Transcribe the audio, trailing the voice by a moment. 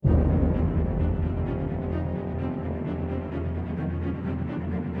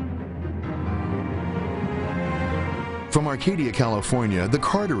From Arcadia, California, the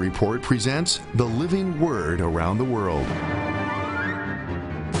Carter Report presents the living word around the world.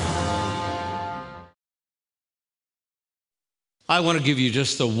 I want to give you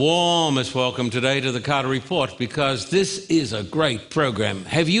just the warmest welcome today to the Carter Report because this is a great program.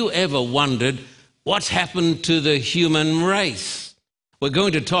 Have you ever wondered what's happened to the human race? We're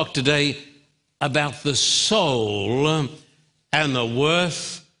going to talk today about the soul and the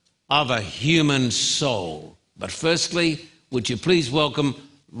worth of a human soul. But firstly, would you please welcome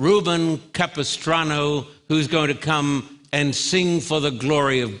Ruben Capistrano, who's going to come and sing for the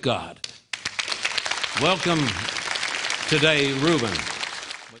glory of God. Welcome today, Ruben.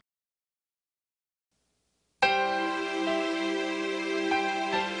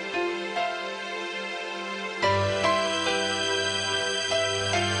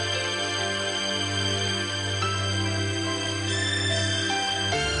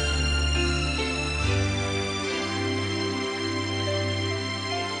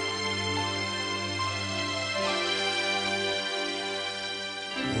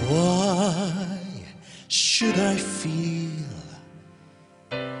 Why should I feel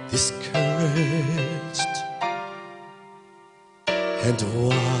discouraged? And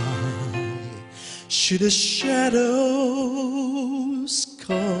why should the shadows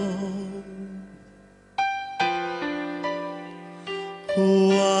come?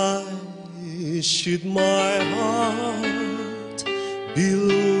 Why should my heart be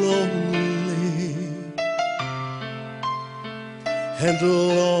lonely and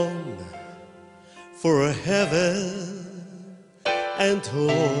long for a heaven and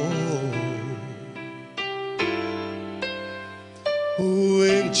home?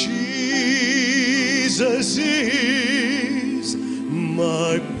 When Jesus is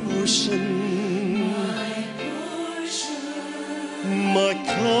my portion, my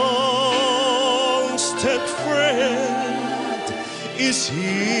constant friend is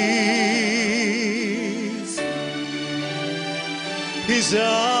His eyes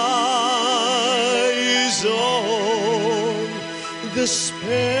on the sparrow,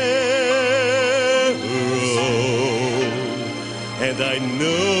 and I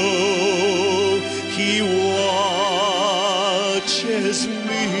know He watches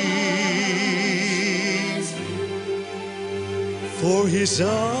me, for His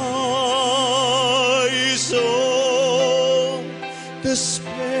eyes on the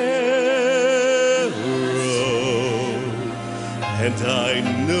sparrow, and I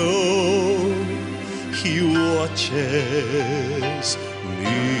know He watches me.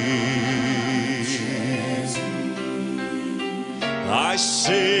 I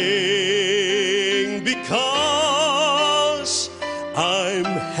sing because I'm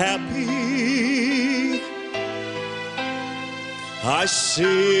happy. I sing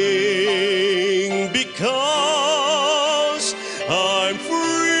because I'm free.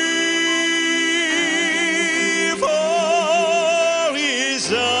 For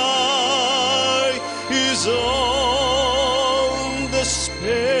His eye is on the sparrow,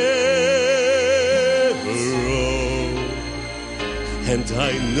 and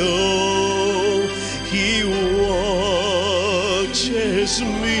I know He watches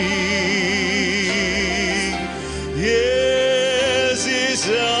me. Yes, His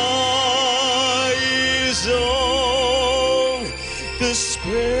eye is on the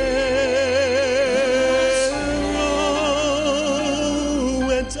sparrow,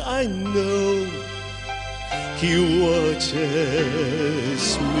 and I know He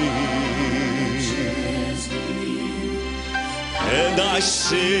watches me. And I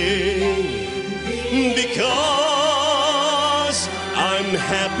sing because I'm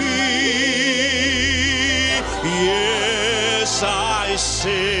happy. Yes, I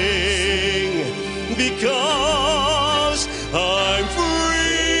sing because I'm free.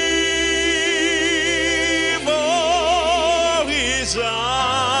 For His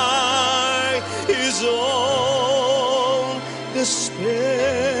eye is on the sparrow,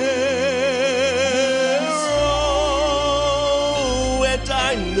 and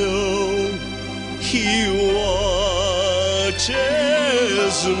I know He watches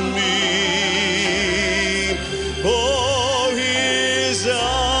me. For His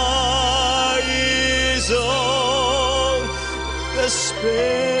eye is on the sparrow,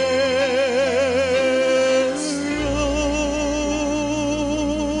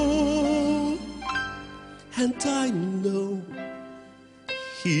 and I know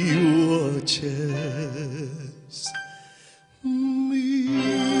He watches me.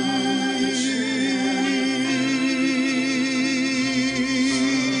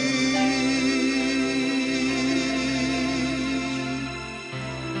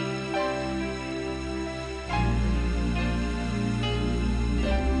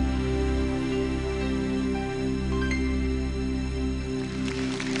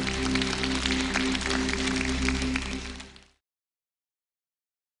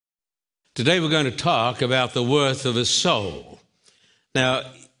 Today we're going to talk about the worth of a soul. Now,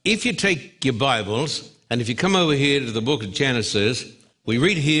 if you take your Bibles, and if you come over here to the book of Genesis, we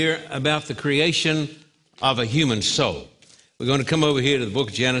read here about the creation of a human soul. We're going to come over here to the book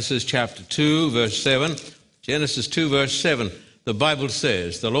of Genesis, chapter 2, verse 7. Genesis 2, verse 7, the Bible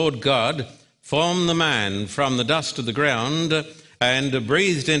says, "The Lord God formed the man from the dust of the ground and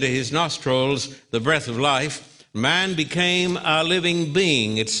breathed into his nostrils the breath of life. Man became a living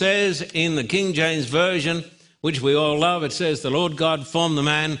being." It says in the King James Version, which we all love, it says, "The Lord God formed the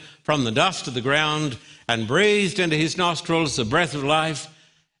man from the dust of the ground and breathed into his nostrils the breath of life,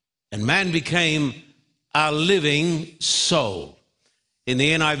 and man became a living soul." In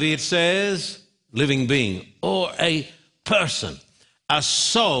the NIV it says, living being, or a person. A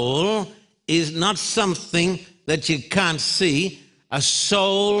soul is not something that you can't see. A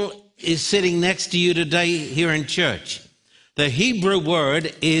soul is sitting next to you today here in church. The Hebrew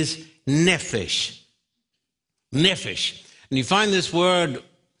word is nephesh. Nephesh. And you find this word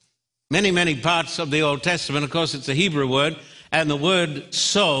many parts of the Old Testament. Of course, it's a Hebrew word, and the word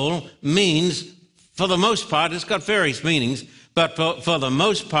soul means, for the most part, it's got various meanings, but for the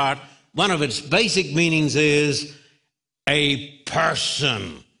most part, one of its basic meanings is a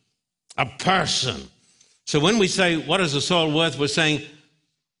person. A person. So when we say, what is a soul worth, we're saying,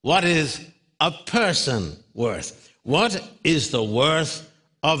 what is a person worth? What is the worth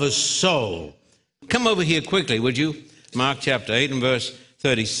of a soul? Come over here quickly, would you? Mark chapter 8 and verse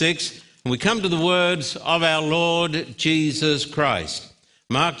 36. And we come to the words of our Lord Jesus Christ.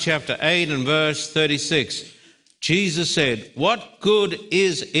 Mark chapter 8 and verse 36. Jesus said, "What good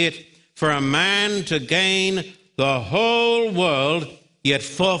is it for a man to gain the whole world, yet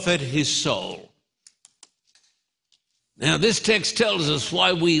forfeit his soul?" Now, this text tells us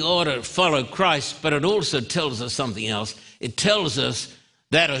why we ought to follow Christ, but it also tells us something else. It tells us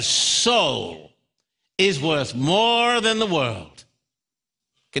that a soul is worth more than the world.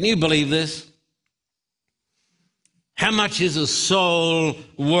 Can you believe this? How much is a soul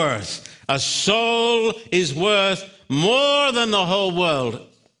worth? A soul is worth more than the whole world.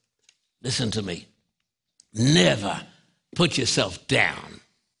 Listen to me. Never put yourself down.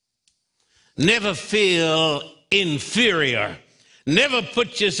 Never feel inferior. Never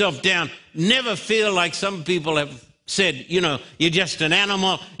put yourself down. Never feel like some people have said, you're just an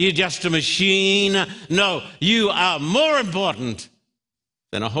animal, you're just a machine. No, you are more important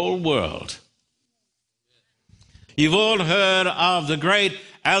than a whole world. You've all heard of the great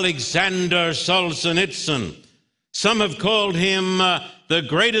Alexander Solzhenitsyn. Some have called him the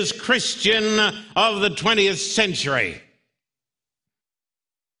greatest Christian of the 20th century.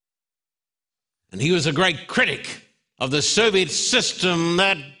 And he was a great critic of the Soviet system,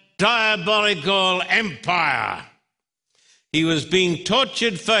 that diabolical empire. He was being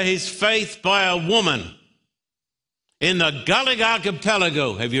tortured for his faith by a woman in the Gulag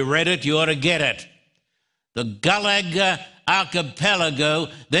Archipelago. Have you read it? You ought to get it. The Gulag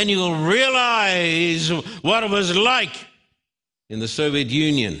Archipelago. Then you'll realize what it was like in the Soviet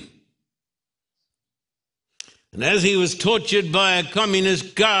Union. And as he was tortured by a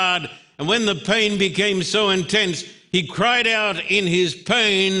communist guard, and when the pain became so intense, he cried out in his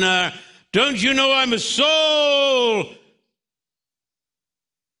pain, "Don't you know I'm a soul?"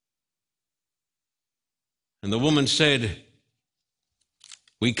 And the woman said,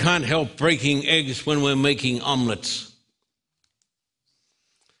 "We can't help breaking eggs when we're making omelets."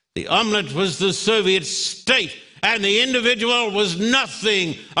 The omelet was the Soviet state, and the individual was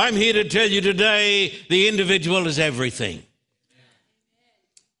nothing. I'm here to tell you today, the individual is everything.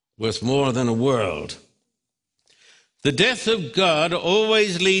 Worth more than a world. The death of God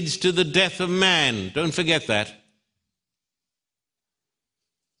always leads to the death of man. Don't forget that.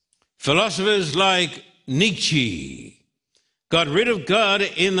 Philosophers like Nietzsche got rid of God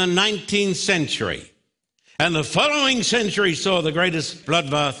in the 19th century, and the following century saw the greatest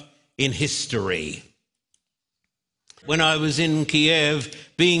bloodbath in history. When I was in Kiev,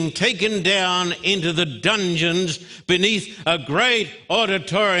 being taken down into the dungeons beneath a great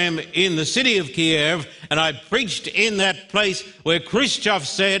auditorium in the city of Kiev, and I preached in that place where Khrushchev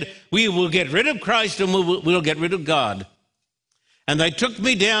said, "We will get rid of Christ and we'll get rid of God." And they took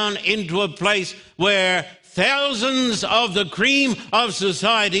me down into a place where thousands of the cream of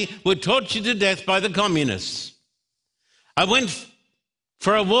society were tortured to death by the communists. I went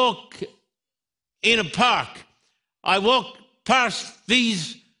for a walk in a park. I walked past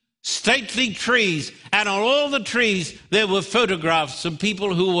these stately trees, and on all the trees there were photographs of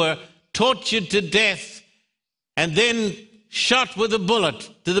people who were tortured to death and then shot with a bullet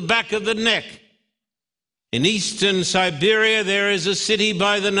to the back of the neck. In eastern Siberia, there is a city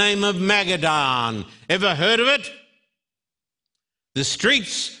by the name of Magadan. Ever heard of it? The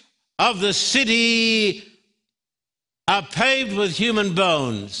streets of the city are paved with human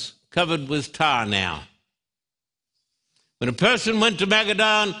bones, covered with tar now. When a person went to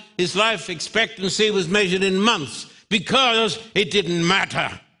Magadan, his life expectancy was measured in months because it didn't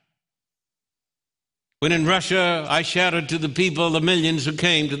matter. When in Russia, I shouted to the people, the millions who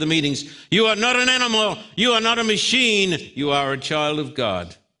came to the meetings, "You are not an animal, you are not a machine, you are a child of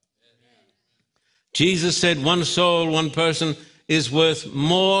God." Jesus said one soul, one person is worth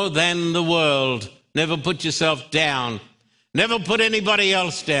more than the world. Never put yourself down. Never put anybody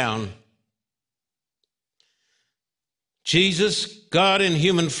else down. Jesus, God in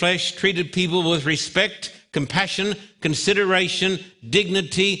human flesh, treated people with respect, compassion, consideration,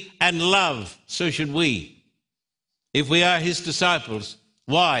 dignity, and love. So should we, if we are his disciples.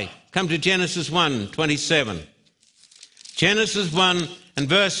 Why? Come to Genesis 1:27. Genesis 1 and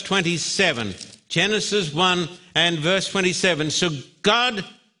verse 27. Genesis 1 and verse 27. So God,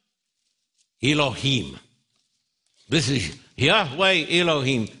 Elohim. This is Yahweh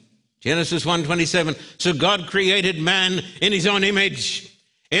Elohim. Genesis 1:27. So God created man in his own image.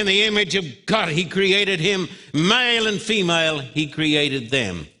 In the image of God, he created him. Male and female, he created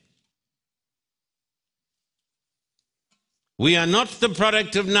them. We are not the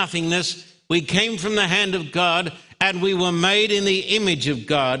product of nothingness. We came from the hand of God, and we were made in the image of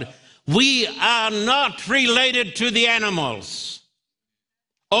God. We are not related to the animals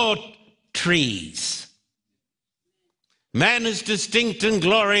or trees. Man is distinct and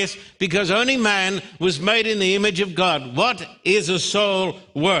glorious because only man was made in the image of God. What is a soul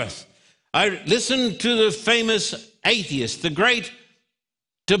worth? I listened to the famous atheist, the great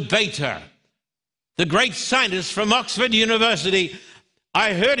debater, the great scientist from Oxford University.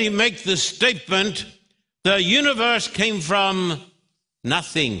 I heard him make the statement, the universe came from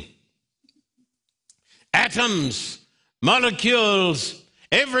nothing. Atoms, molecules,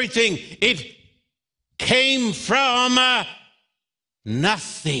 everything, it came from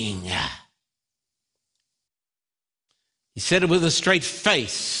nothing. He said it with a straight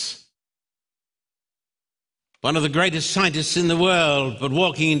face. One of the greatest scientists in the world, but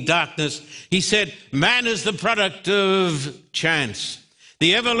walking in darkness, he said, man is the product of chance.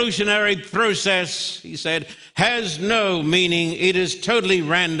 The evolutionary process, he said, has no meaning. It is totally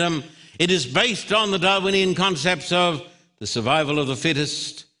random. It is based on the Darwinian concepts of the survival of the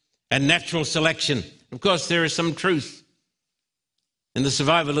fittest and natural selection. Of course, there is some truth in the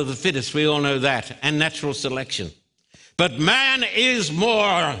survival of the fittest. We all know that, and natural selection. But man is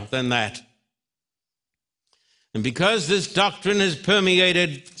more than that. And because this doctrine has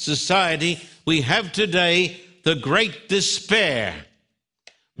permeated society, we have today the great despair.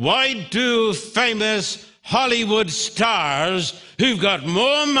 Why do famous Hollywood stars who've got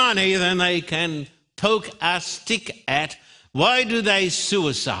more money than they can poke a stick at, why do they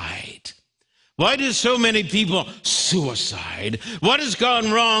suicide? Why do so many people suicide? What has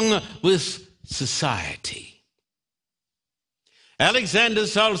gone wrong with society? Alexander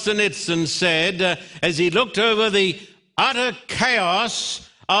Solzhenitsyn said, as he looked over the utter chaos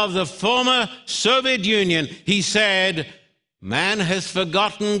of the former Soviet Union, he said, man has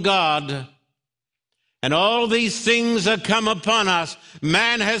forgotten God, and all these things have come upon us.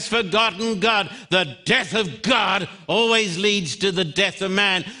 Man has forgotten God. The death of God always leads to the death of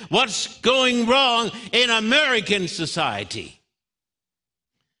man. What's going wrong in American society?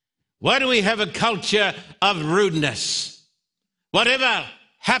 Why do we have a culture of rudeness? Whatever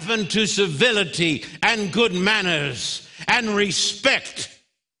happened to civility and good manners and respect?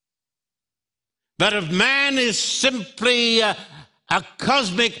 But if man is simply a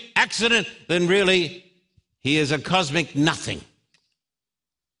cosmic accident, then really he is a cosmic nothing.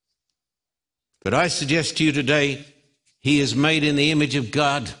 But I suggest to you today, he is made in the image of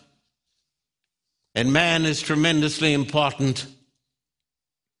God, and man is tremendously important.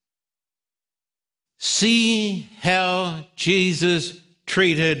 See how Jesus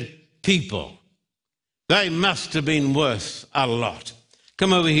treated people. They must have been worth a lot.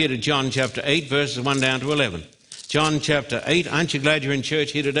 Come over here to John chapter 8, verses 1 down to 11. John chapter 8. Aren't you glad you're in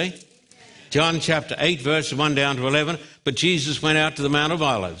church here today? John chapter 8, verses 1 down to 11. But Jesus went out to the Mount of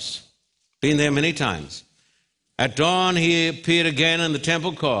Olives. Been there many times. At dawn he appeared again in the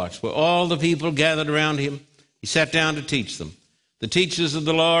temple courts, where all the people gathered around him. He sat down to teach them. The teachers of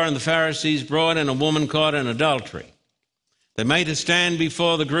the law and the Pharisees brought in a woman caught in adultery. They made her stand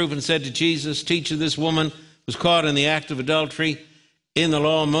before the group and said to Jesus, "Teacher, this woman was caught in the act of adultery. In the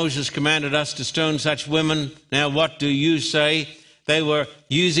law, Moses commanded us to stone such women. Now what do you say?" they were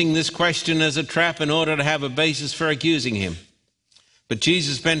using this question as a trap in order to have a basis for accusing him. But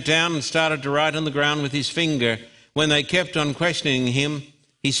Jesus bent down and started to write on the ground with his finger. When they kept on questioning him,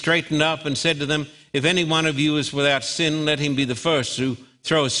 he straightened up and said to them, "If any one of you is without sin, let him be the first to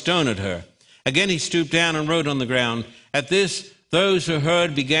throw a stone at her." Again he stooped down and wrote on the ground. At this, those who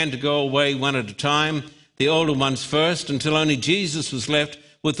heard began to go away one at a time, the older ones first, until only Jesus was left,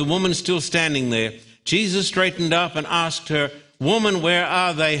 with the woman still standing there. Jesus straightened up and asked her, "Woman, where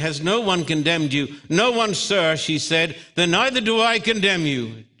are they? Has no one condemned you?" "No one, sir," she said. "Then neither do I condemn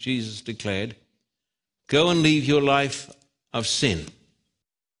you," Jesus declared. "Go and leave your life of sin."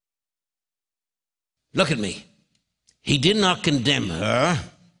 Look at me. He did not condemn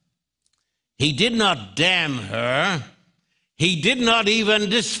her. He did not damn her. He did not even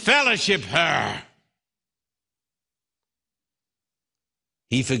disfellowship her.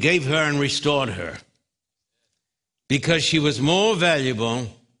 He forgave her and restored her because she was more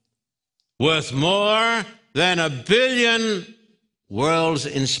valuable, worth more than 1,000,000,000 worlds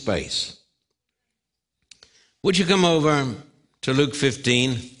in space. Would you come over to Luke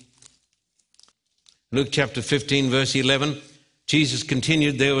 15? Luke chapter 15, verse 11. Jesus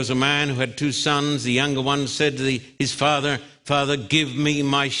continued, "There was a man who had 2 sons. The younger one said to his father, 'Father, give me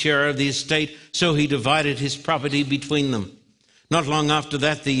my share of the estate.' So he divided his property between them. Not long after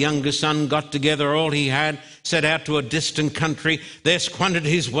that, the younger son got together all he had, set out to a distant country. There squandered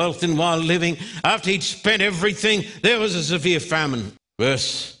his wealth in wild living. After he'd spent everything, there was a severe famine."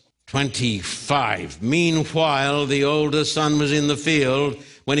 Verse 25. "Meanwhile, the older son was in the field.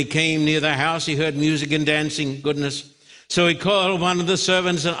 When he came near the house, he heard music and dancing." Goodness. So he called one of the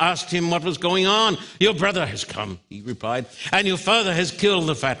servants and asked him what was going on. "Your brother has come," he replied, "and your father has killed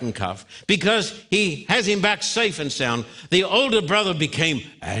the fattened calf because he has him back safe and sound." The older brother became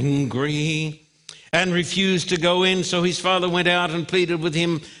angry and refused to go in. So his father went out and pleaded with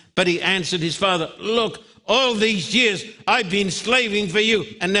him. But he answered his father, "Look, all these years I've been slaving for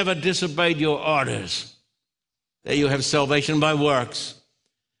you and never disobeyed your orders. There you have salvation by works.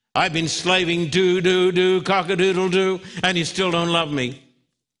 I've been slaving, do, cock-a-doodle-doo, and you still don't love me.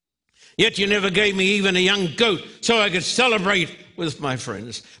 Yet you never gave me even a young goat so I could celebrate with my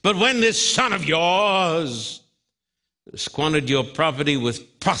friends. But when this son of yours who squandered your property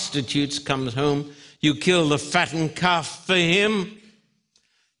with prostitutes comes home, you kill the fattened calf for him.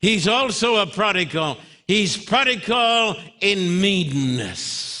 He's also a prodigal. He's prodigal in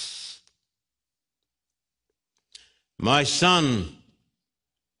meanness. My son,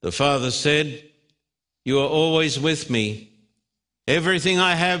 the father said, you are always with me. Everything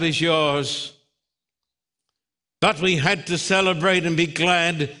I have is yours. But we had to celebrate and be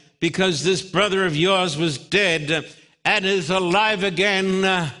glad because this brother of yours was dead and is alive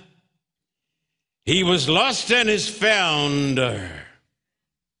again. He was lost and is found.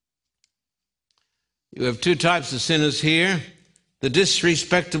 You have 2 types of sinners here. The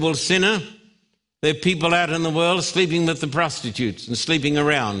disrespectable sinner. There are people out in the world sleeping with the prostitutes and sleeping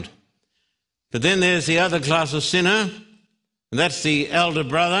around. But then there's the other class of sinner, and that's the elder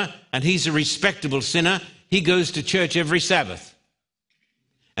brother, and he's a respectable sinner. He goes to church every Sabbath.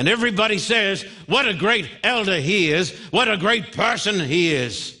 And everybody says, what a great elder he is, what a great person he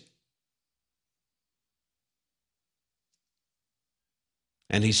is.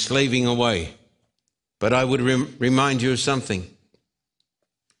 And he's slaving away. But I would remind you of something.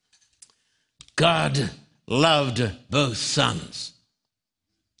 God loved both sons.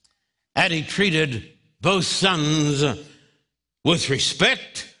 And he treated both sons with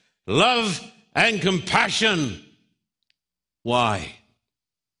respect, love, and compassion. Why?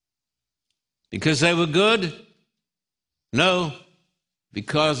 Because they were good? No,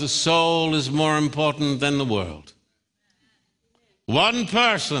 because the soul is more important than the world. One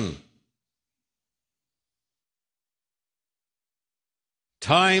person.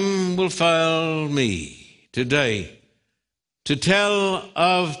 Time will fail me today to tell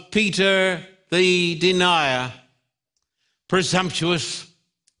of Peter the denier, presumptuous,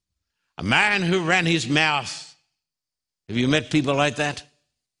 a man who ran his mouth. Have you met people like that?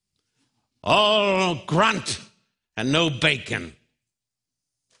 All grunt and no bacon.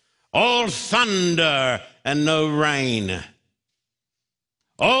 All thunder and no rain.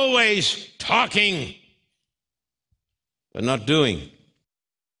 Always talking, but not doing.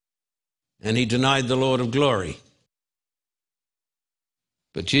 And he denied the Lord of glory.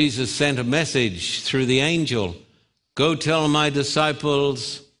 But Jesus sent a message through the angel. Go tell my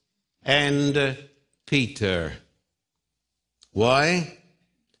disciples and Peter. Why?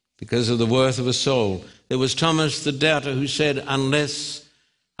 Because of the worth of a soul. There was Thomas the doubter who said, unless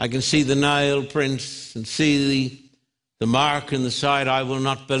I can see the nail prints and see the mark in the side, I will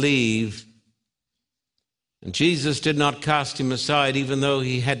not believe. And Jesus did not cast him aside, even though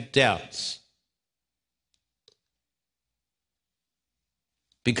he had doubts.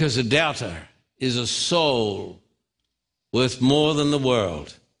 Because a doubter is a soul worth more than the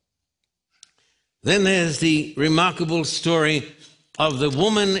world. Then there's the remarkable story of the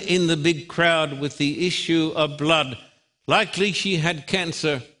woman in the big crowd with the issue of blood. Likely she had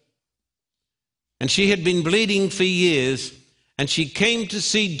cancer, and she had been bleeding for years, and she came to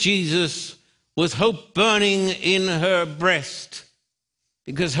see Jesus with hope burning in her breast,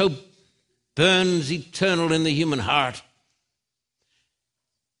 because hope burns eternal in the human heart.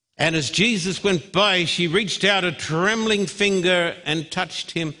 And as Jesus went by, she reached out a trembling finger and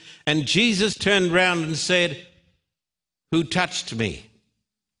touched him. And Jesus turned round and said, "Who touched me?"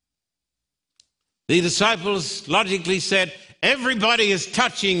 The disciples logically said, "Everybody is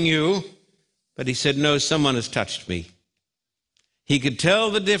touching you." But he said, "No, someone has touched me." He could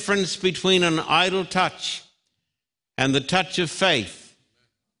tell the difference between an idle touch and the touch of faith.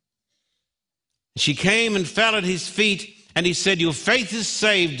 She came and fell at his feet, and he said, "Your faith has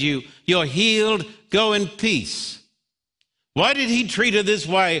saved you. You're healed. Go in peace." Why did he treat her this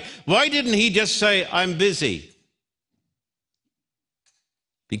way? Why didn't he just say, "I'm busy"?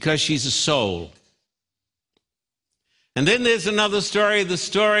 Because she's a soul. And then there's another story, the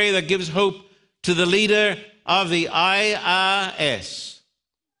story that gives hope to the leader of the IRS,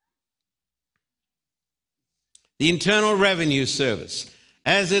 the Internal Revenue Service,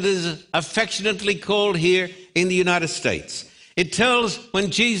 as it is affectionately called here in the United States. It tells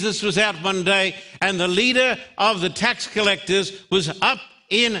when Jesus was out one day and the leader of the tax collectors was up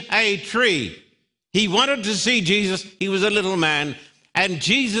in a tree. He wanted to see Jesus. He was a little man. And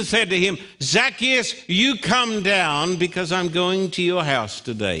Jesus said to him, "Zacchaeus, you come down because I'm going to your house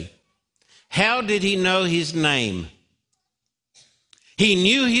today." How did he know his name? He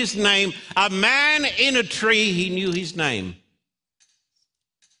knew his name. A man in a tree, he knew his name.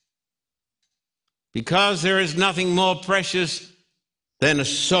 Because there is nothing more precious than a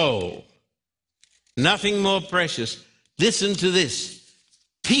soul. Nothing more precious. Listen to this.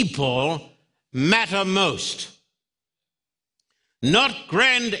 People matter most. Not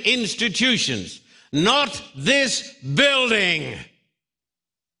grand institutions, not this building,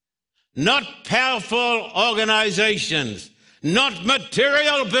 not powerful organizations, not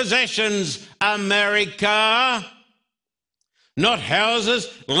material possessions, America, not houses,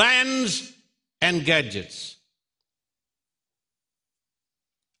 lands, and gadgets.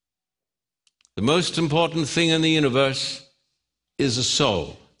 The most important thing in the universe is a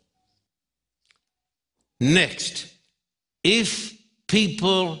soul. Next, if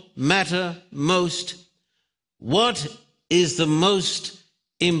people matter most, what is the most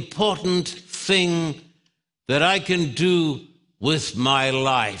important thing that I can do with my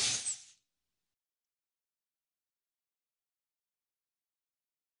life?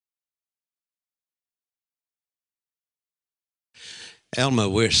 Elmer,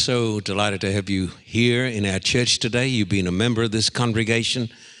 we're so delighted to have you here in our church today. You've been a member of this congregation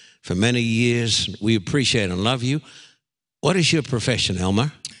for many years. We appreciate and love you. What is your profession,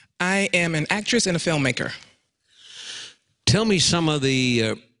 Elmer? I am an actress and a filmmaker. Tell me some of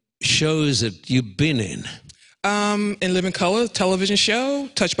the shows that you've been in. In Living Color, television show,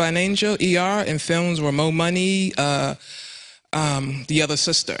 Touched by an Angel, ER, and films were Mo Money, The Other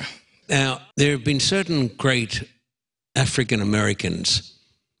Sister. Now, there have been certain great African Americans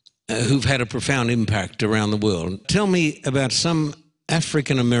who've had a profound impact around the world. Tell me about some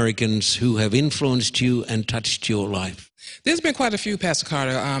African Americans who have influenced you and touched your life. There's been quite a few, Pastor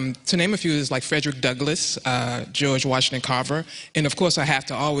Carter. To name a few is like Frederick Douglass, George Washington Carver, and of course I have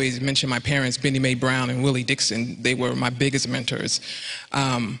to always mention my parents, Bennie Mae Brown and Willie Dixon. They were my biggest mentors.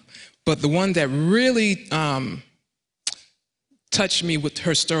 But the one that really touched me with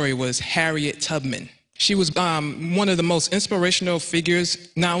her story was Harriet Tubman. She was one of the most inspirational figures,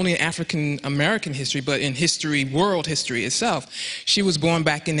 not only in African American history, but in history, world history itself. She was born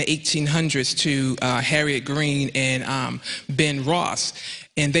back in the 1800s to Harriet Green and Ben Ross.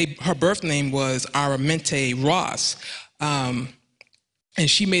 And her birth name was Araminta Ross. And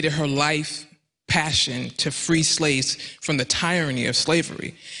she made it her life passion to free slaves from the tyranny of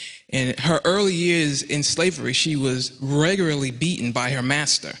slavery. In her early years in slavery, she was regularly beaten by her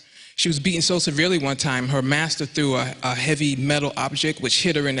master. She was beaten so severely one time, her master threw a heavy metal object which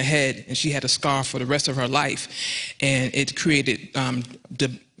hit her in the head, and she had a scar for the rest of her life. And it created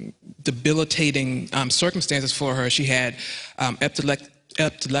debilitating circumstances for her. She had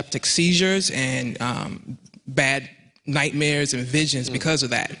epileptic seizures and bad nightmares and visions because of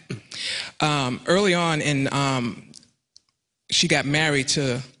that. Early on in she got married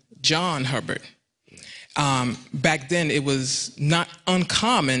to John Hubbard. Back then, it was not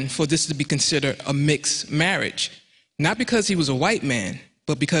uncommon for this to be considered a mixed marriage. Not because he was a white man,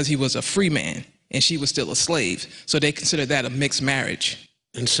 but because he was a free man, and she was still a slave. So they considered that a mixed marriage.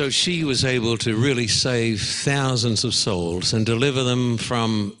 And so she was able to really save thousands of souls and deliver them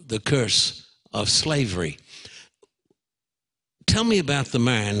from the curse of slavery. Tell me about the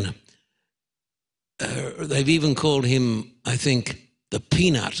man. They've even called him, I think, the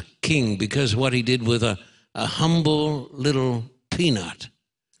Peanut King, because what he did with a humble little peanut.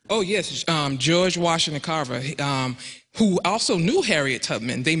 Oh, yes, George Washington Carver, who also knew Harriet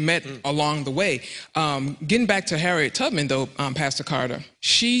Tubman. They met along the way. Getting back to Harriet Tubman, though, Pastor Carter,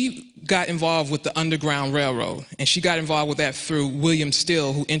 she got involved with the Underground Railroad, and she got involved with that through William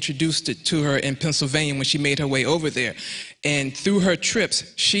Still, who introduced it to her in Pennsylvania when she made her way over there. And through her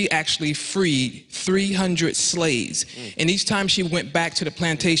trips, she actually freed 300 slaves. And each time she went back to the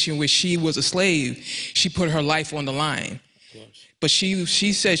plantation where she was a slave, she put her life on the line. But she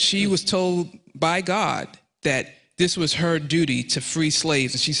said she was told by God that this was her duty to free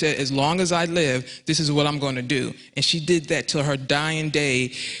slaves. And she said, as long as I live, this is what I'm going to do. And she did that till her dying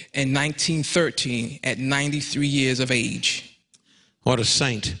day in 1913 at 93 years of age. What a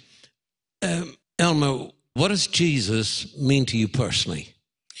saint. Elmer, what does Jesus mean to you personally?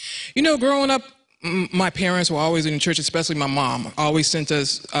 You know, growing up, my parents were always in the church, especially my mom, always sent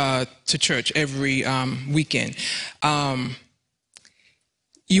us to church every weekend.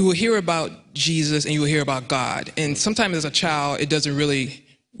 You will hear about Jesus and you will hear about God. And sometimes as a child, it doesn't really,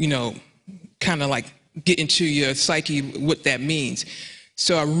 kind of like get into your psyche what that means.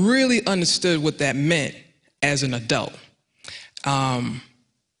 So I really understood what that meant as an adult. And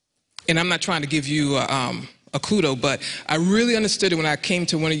I'm not trying to give you a kudo, but I really understood it when I came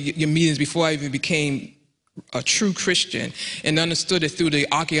to one of your meetings before I even became a true Christian, and understood it through the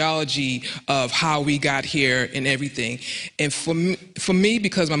archaeology of how we got here and everything. And for me,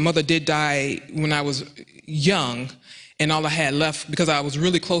 because my mother did die when I was young, and all I had left, because I was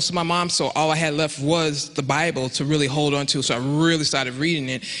really close to my mom, so all I had left was the Bible to really hold on to. So I really started reading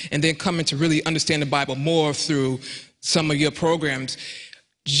it, and then coming to really understand the Bible more through some of your programs.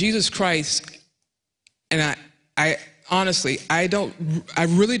 Jesus Christ, and I honestly, I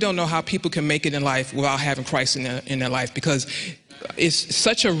really don't know how people can make it in life without having Christ in their life, because it's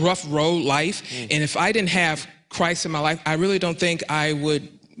such a rough road life. And if I didn't have Christ in my life, I really don't think I would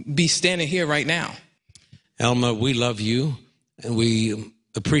be standing here right now. Elmer, we love you, and we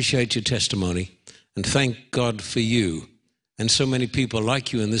appreciate your testimony, and thank God for you and so many people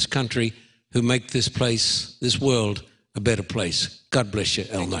like you in this country who make this place, this world, a better place. God bless you,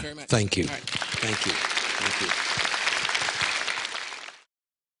 Elmer. Thank you very much. Thank you. All right. Thank you. Thank you.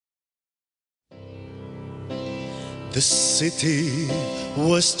 The city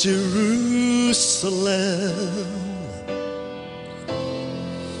was Jerusalem.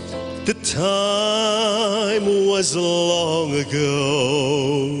 The time was long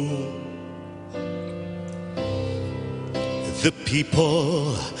ago. The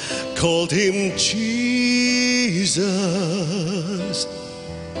people called him Jesus.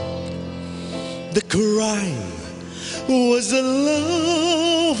 The crime was the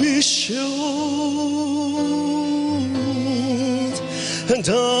love he showed, and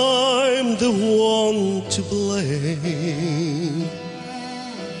I'm the one to blame.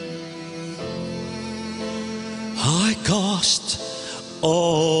 I caused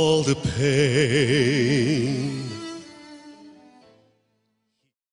all the pain.